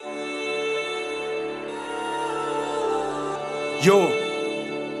Yo,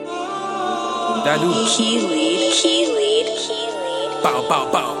 Dalu, Keylead. bow, bow,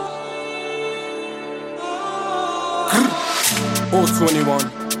 bow. 021,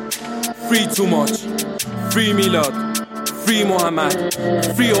 free too much, free Milad, free Muhammad,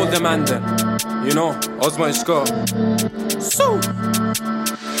 free all the man them. You know, Azmayeshgah. So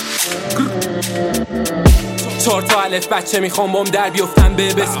 4 تا الف بچه میخوام بام در بیفتم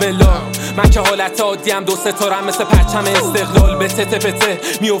به بسم الله. من که حالت عادیم 2 ستارم مثل پرچم استقلال. به تته پته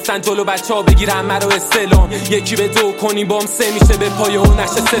میفتن جلو بچه ها بگیرم مرا استعلام. یکی به 2 کنیم بام 3 میشه به پایه و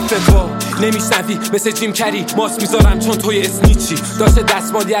نشه 0 با. نمیشنوی مثل جیم کری ماست میذارم چون توی اسنیچی. داشته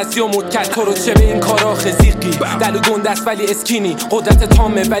دستمالی از یا مد کرد تو رو چه به این کارا خزیقی. دلو گنده است ولی اسکینی، قدرت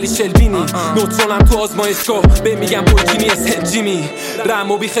تامه ولی شلبینی. نوترونم تو آزمایشگاه به میگم برگینی اسهنجیمی.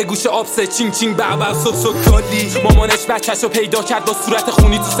 رم و بیخ گوش آبسه چینگ چینگ بابا سب کالی. مامانش بچه‌شو پیدا کرد با صورت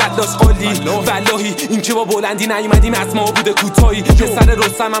خونی تو صداش قالی. واللهی این که با بلندی نیومدیم از ما بوده کوتاهی. پسر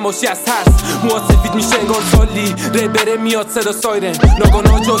رستم هم باشی از ترس موهات سفید میشه انگار سالی. ربره میاد صدا سایرن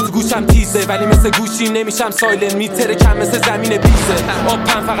ناگانا جا تو گوشم تیزه ولی مثل گوشیم نمیشم سایلن. میتره کم مثل زمین بیزه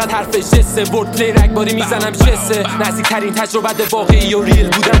آبم فقط حرفش جسه. ورد پلی رگباری میزنم جسه. نزدیکترین تجربه واقعی و ریل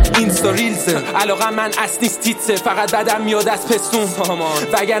بودن اینستا ریلزه. علاقه من اصل نیست تیتسه، فقط بدم میاد از پستون.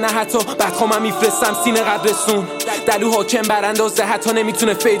 وگرنه حتی بدخوامم میفرستم سینه قدرسون. دلو حاکم براندازه حتی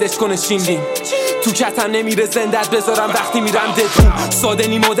نمیتونه فیدش کنه شیندین. تو کتم نمیره زندت بذارم وقتی میرم دتون. ساده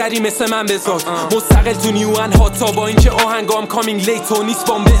نی مادری مثل من بذار مستقل تو نیوان هاتا. با اینکه آهنگام کامینگ لیت و نیست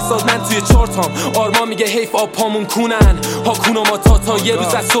بام بساد. من توی 4 تام آرما میگه حیف آب پامون کونن ها کونا ما تا یه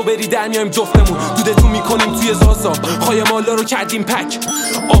روز از تو بری در میایم جفتمون. دودتون میکنیم توی زازا. خای مالا رو کردیم پک،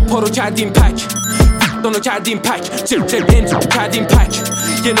 آب پا رو کردیم پک، دانو کردیم پک، چل کردیم پک.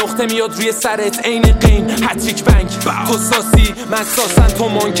 یه نقطه میاد روی سرت عین قین هتریک بنک. تو ساسی من ساسن تو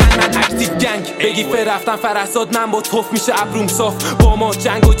مانکن من اکتیو گنگ. بگی رفتم فرزاد من با توف میشه ابروم صاف. با ما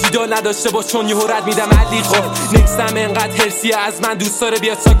جنگ و جیدال نداشته باش چون یهو رد میدم علی قاف. نکستم انقدر هرسیه از من دوست داره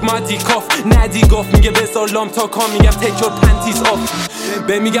بیاد ساک مادی کاف. ندی گاف میگه بذار لام تا کام میگم تک یور پنتیز آف.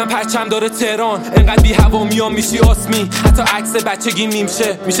 به میگم پرچم داره تهران انقدر بی هوا میام میشی آسمی. حتی عکس بچگی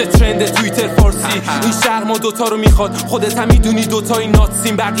میشه ترند توییتر فارسی. این شهر ما دوتا رو میخواد خودت هم میدونی دوتایی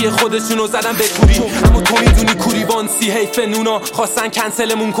ناتسیم. بقیه خودشونو زدن به کوری اما تو میدونی کوری وانسی. حیف نونا خواستن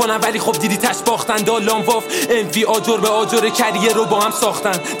کنسلمون کنن ولی خب دیدی تش باختن. دالان واف EMVI آجر به آجر کریر رو با هم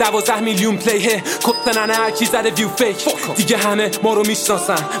ساختن. 12 میلیون پلیه کتنن هرکی زده ویو فیک. دیگه همه ما رو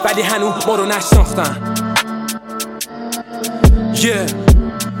میشناسن ولی هنو ما رو نشناختن. Yeah.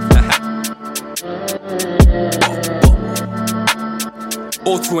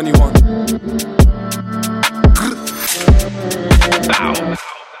 021. Bow.